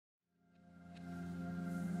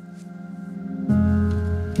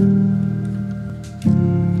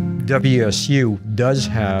WSU does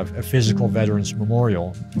have a physical veterans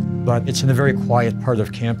memorial, but it's in a very quiet part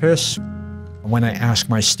of campus. When I ask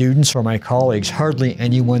my students or my colleagues, hardly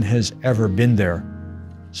anyone has ever been there.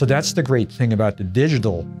 So that's the great thing about the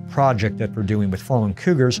digital project that we're doing with Fallen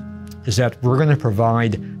Cougars, is that we're going to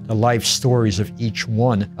provide the life stories of each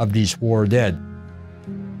one of these war dead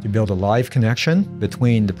to build a live connection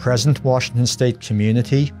between the present Washington State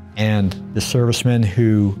community and the servicemen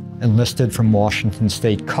who enlisted from Washington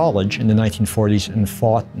State College in the 1940s and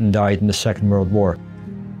fought and died in the Second World War.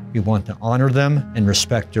 We want to honor them and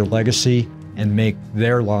respect their legacy and make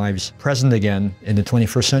their lives present again in the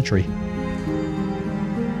 21st century.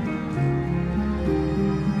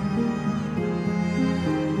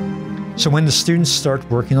 So when the students start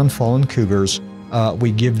working on Fallen Cougars,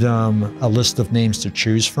 we give them a list of names to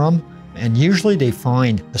choose from, and usually they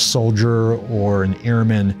find a soldier or an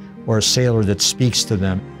airman or a sailor that speaks to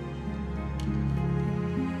them.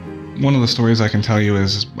 One of the stories I can tell you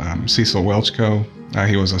is Cecil Welchco.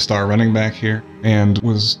 He was a star running back here and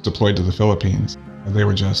was deployed to the Philippines. They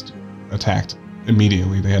were just attacked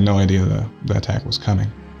immediately. They had no idea the attack was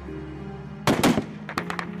coming.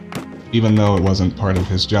 Even though it wasn't part of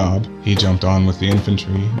his job, he jumped on with the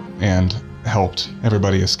infantry and helped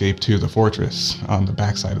everybody escape to the fortress on the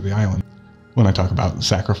backside of the island. When I talk about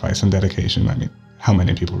sacrifice and dedication, I mean, how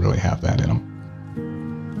many people really have that in them?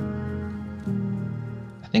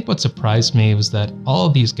 I think what surprised me was that all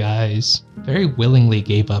of these guys very willingly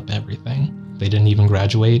gave up everything. They didn't even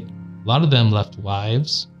graduate. A lot of them left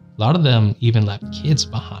wives. A lot of them even left kids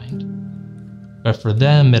behind. But for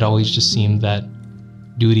them, it always just seemed that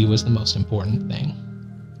duty was the most important thing.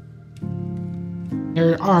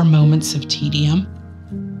 There are moments of tedium,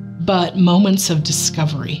 but moments of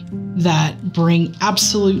discovery that bring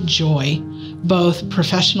absolute joy, both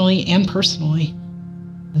professionally and personally.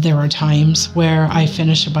 There are times where I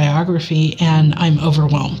finish a biography and I'm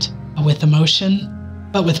overwhelmed with emotion,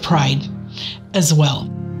 but with pride as well.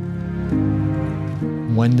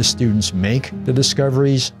 When the students make the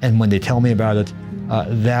discoveries and when they tell me about it,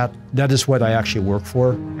 that is what I actually work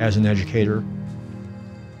for as an educator.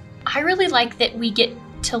 I really like that we get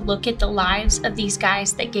to look at the lives of these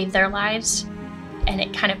guys that gave their lives, and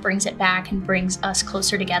it kind of brings it back and brings us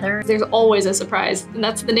closer together. There's always a surprise, and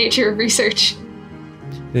that's the nature of research.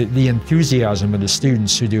 The enthusiasm of the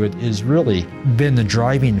students who do it has really been the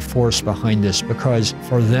driving force behind this, because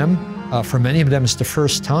for them, for many of them, it's the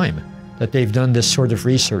first time that they've done this sort of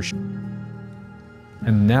research.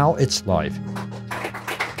 And now it's live.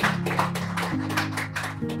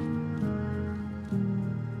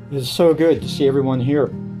 It's so good to see everyone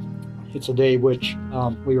here. It's a day which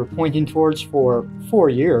we were pointing towards for 4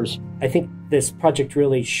 years. I think this project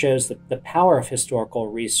really shows the power of historical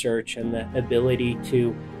research and the ability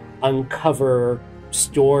to uncover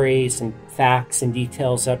stories and facts and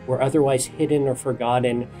details that were otherwise hidden or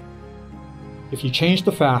forgotten. If you changed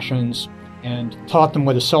the fashions and taught them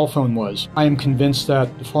what a cell phone was, I am convinced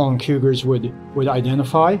that the Fallen Cougars would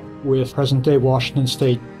identify with present-day Washington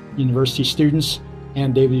State University students,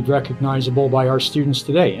 and they would be recognizable by our students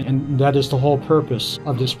today. And that is the whole purpose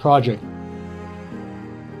of this project.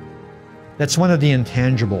 That's one of the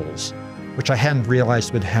intangibles, which I hadn't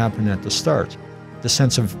realized would happen at the start. The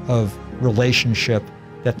sense of relationship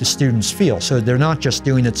that the students feel. So they're not just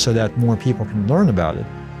doing it so that more people can learn about it.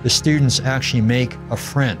 The students actually make a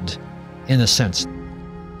friend, in a sense.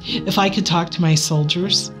 If I could talk to my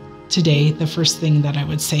soldiers today, the first thing that I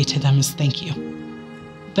would say to them is thank you.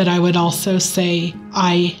 But I would also say,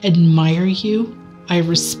 I admire you, I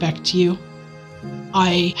respect you.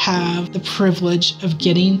 I have the privilege of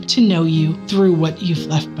getting to know you through what you've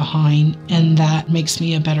left behind, and that makes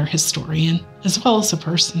me a better historian as well as a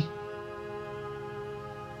person.